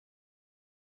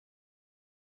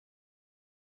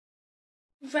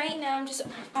Right now, I'm just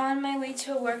on my way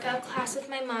to a workout class with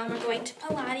my mom. We're going to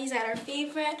Pilates at our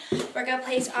favorite workout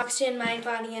place, Oxygen Mind,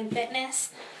 Body, and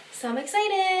Fitness. So I'm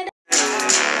excited.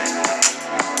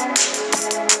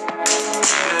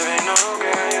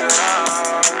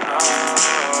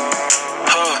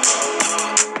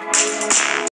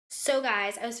 So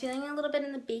guys, I was feeling a little bit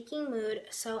in the baking mood,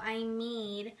 so I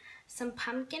made some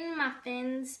pumpkin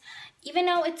muffins. Even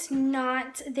though it's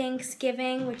not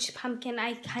Thanksgiving, which pumpkin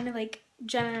I kind of like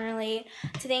generally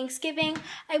to Thanksgiving,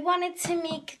 I wanted to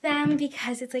make them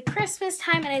because it's like Christmas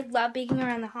time and I love baking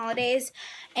around the holidays.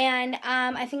 And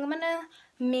I think I'm gonna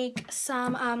make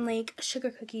some like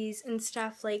sugar cookies and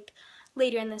stuff like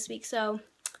later in this week. So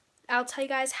I'll tell you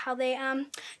guys how they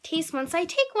taste once I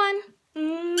take one.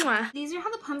 Mwah. These are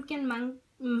how the pumpkin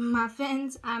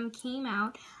muffins came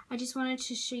out. I just wanted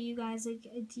to show you guys like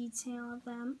a detail of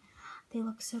them. They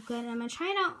look so good. I'm gonna try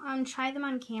it out, try them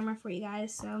on camera for you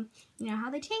guys, so you know how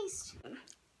they taste.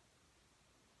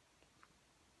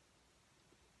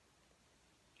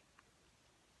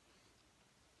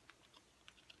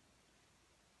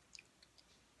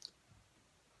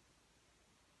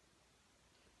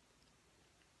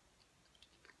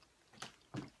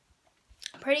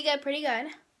 Pretty good, pretty good.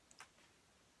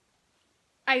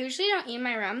 I usually don't eat in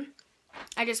my room.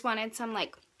 I just wanted some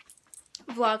like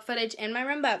vlog footage in my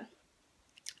room, but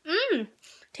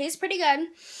tastes pretty good.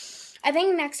 I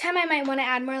think next time I might want to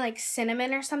add more like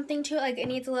cinnamon or something to it. Like it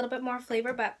needs a little bit more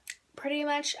flavor, but pretty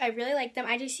much I really like them.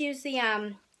 I just use the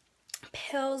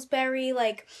Pillsbury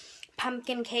like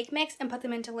pumpkin cake mix and put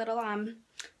them into little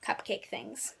cupcake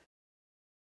things.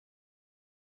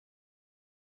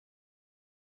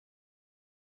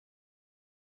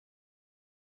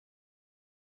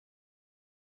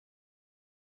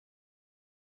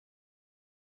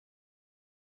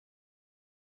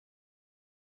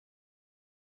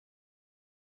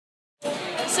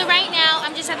 So right now,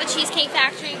 I'm just at the Cheesecake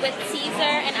Factory with Caesar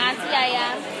and Auntie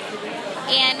Aya,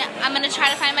 and I'm going to try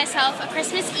to find myself a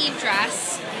Christmas Eve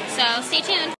dress, so stay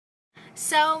tuned.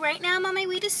 So right now I'm on my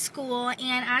way to school,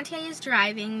 and Auntie Aya is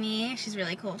driving me. She's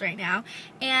really cold right now,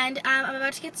 and I'm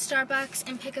about to get to Starbucks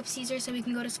and pick up Caesar so we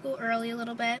can go to school early a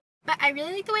little bit. But I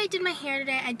really like the way I did my hair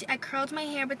today. I curled my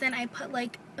hair, but then I put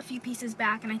like a few pieces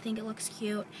back, and I think it looks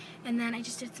cute. And then I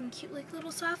just did some cute like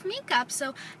little soft makeup.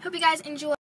 So hope you guys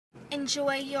enjoy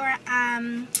your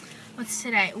what's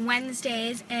today,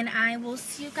 Wednesdays, and I will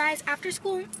see you guys after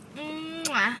school.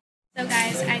 Mwah. So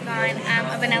guys, I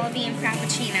got a vanilla bean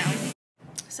frappuccino.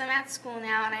 So I'm at school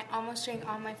now, and I almost drank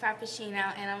all my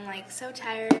frappuccino, and I'm like so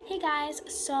tired. Hey guys,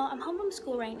 so I'm home from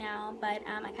school right now, but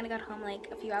I kind of got home like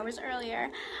a few hours earlier.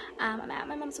 I'm at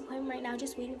my mom's appointment right now,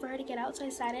 just waiting for her to get out, so I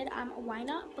decided why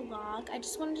not vlog. I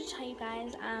just wanted to tell you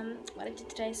guys what I did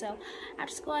today. So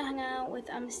after school I hung out with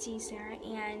Caesar,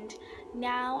 and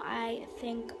now I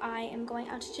think I am going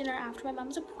out to dinner after my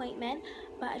mom's appointment.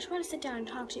 But I just want to sit down and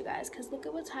talk to you guys, because look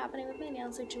at what's happening with my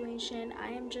nail situation.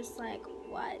 I am just like,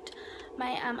 what?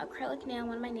 My acrylic nail,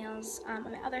 one of my nails, on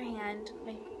my other hand,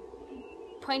 my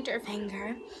pointer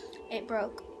finger, it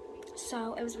broke.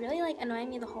 So it was really like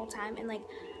annoying me the whole time, and like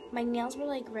my nails were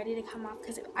like ready to come off,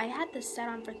 because I had this set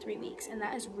on for 3 weeks, and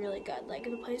that is really good. Like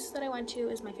the place that I went to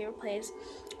is my favorite place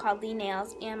called Lee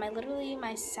Nails, and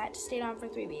my set stayed on for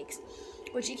 3 weeks,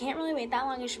 which you can't really wait that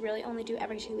long. You should really only do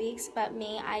every 2 weeks, but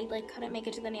me, I like couldn't make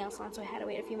it to the nail salon, so I had to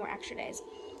wait a few more extra days.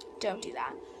 Don't do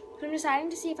that. So I'm deciding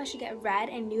to see if I should get red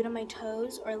and nude on my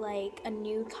toes, or like a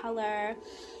nude color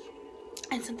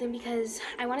and something, because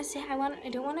I don't want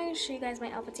to show you guys my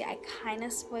outfits yet. I kind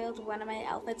of spoiled one of my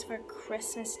outfits for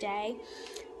Christmas Day,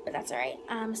 but that's alright.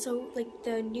 So like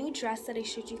the new dress that I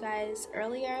showed you guys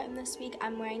earlier in this week,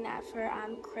 I'm wearing that for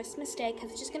Christmas Day,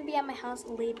 because it's just gonna be at my house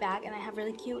laid back, and I have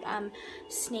really cute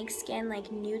snakeskin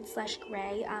like nude /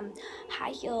 gray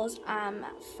high heels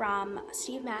from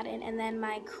Steve Madden, and then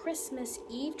my Christmas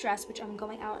Eve dress, which I'm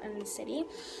going out in the city.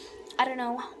 I don't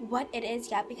know what it is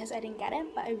yet because I didn't get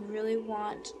it, but I really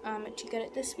want to get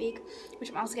it this week, which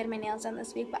I'm also getting my nails done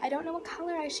this week, but I don't know what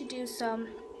color I should do, so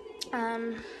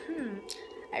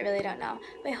I really don't know.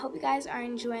 But I hope you guys are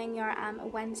enjoying your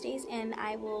Wednesdays, and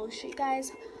I will show you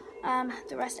guys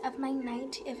the rest of my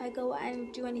night if I go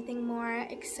and do anything more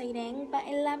exciting. But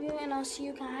I love you, and I'll see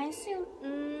you guys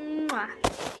soon. Mwah.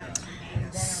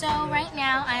 So right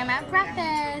now I am at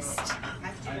breakfast.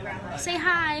 Say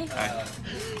hi. Hi.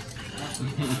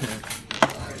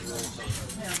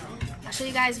 I'll show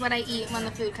you guys what I eat when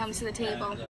the food comes to the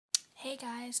table. Hey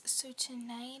guys, so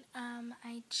tonight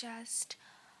I just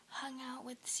hung out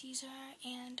with Caesar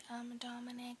and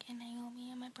Dominic and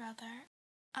Naomi and my brother.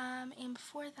 And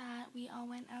before that we all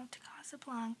went out to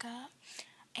Casablanca.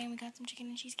 and we got some chicken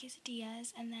and cheese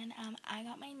quesadillas, and then I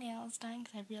got my nails done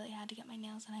because I really had to get my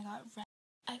nails done.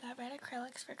 I got red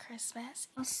acrylics for Christmas.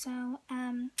 Also,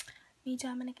 me,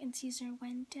 Dominic, and Caesar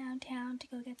went downtown to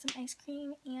go get some ice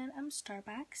cream and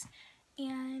Starbucks,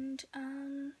 and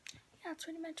yeah, that's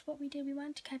pretty much what we did. We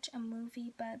wanted to catch a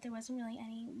movie, but there wasn't really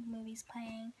any movies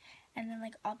playing, and then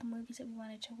like all the movies that we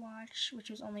wanted to watch, which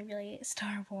was only really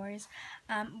Star Wars,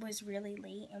 was really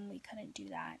late and we couldn't do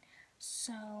that.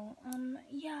 So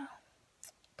yeah,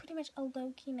 pretty much a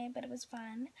low-key night, but it was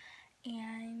fun.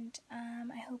 And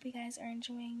I hope you guys are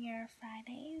enjoying your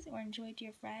Fridays or enjoyed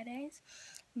your Fridays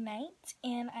night,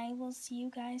 and I will see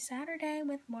you guys Saturday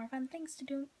with more fun things to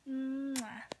do.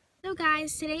 Mwah. So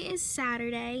guys, today is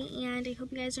Saturday, and I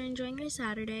hope you guys are enjoying your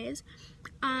Saturdays.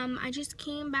 I just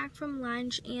came back from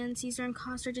lunch, and Caesar and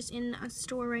Costa are just in a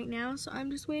store right now, so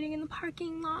I'm just waiting in the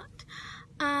parking lot.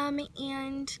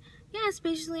 And yeah, that's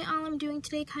basically all I'm doing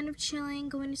today, kind of chilling,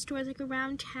 going to stores like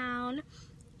around town.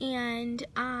 And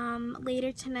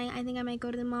later tonight, I think I might go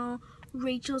to the mall.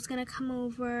 Rachel's gonna come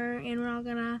over, and we're all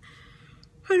gonna,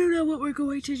 I don't know what we're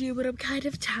going to do, but I'm kind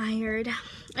of tired.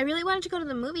 I really wanted to go to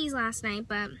the movies last night,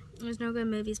 but there's no good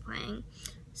movies playing.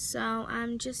 So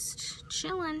I'm just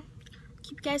chilling.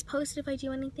 Keep you guys posted if I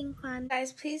do anything fun.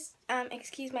 Guys, please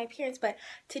excuse my appearance, but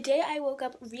today I woke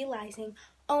up realizing,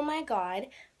 oh my god,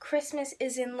 Christmas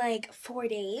is in like 4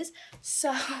 days. So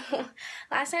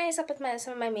last night I slept with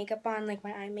some of my makeup on, like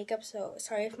my eye makeup, so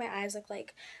sorry if my eyes look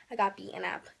like I got beaten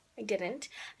up. I didn't.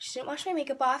 I just didn't wash my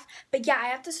makeup off. But yeah, I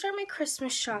have to start my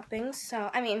Christmas shopping, so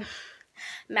I mean,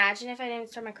 imagine if I didn't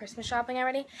start my Christmas shopping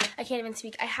already. I can't even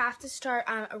speak. I have to start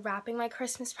wrapping my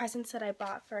Christmas presents that I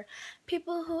bought for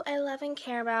people who I love and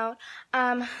care about.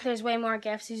 There's way more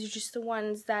gifts. These are just the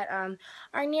ones that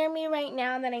are near me right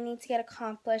now that I need to get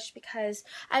accomplished, because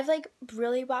I've like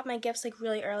really bought my gifts like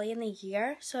really early in the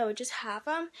year, so I would just have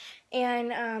them.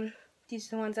 And these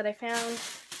are the ones that I found.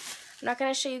 I'm not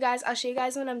going to show you guys. I'll show you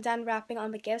guys when I'm done wrapping all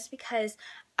the gifts, because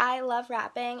I love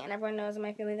wrapping, and everyone knows in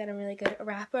my family that I'm really good at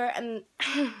rapper and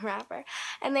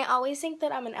and they always think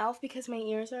that I'm an elf because my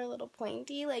ears are a little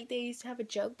pointy. Like, they used to have a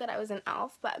joke that I was an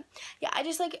elf, but yeah, I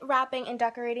just like wrapping and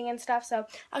decorating and stuff, so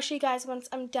I'll show you guys once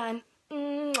I'm done.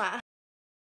 Mwah.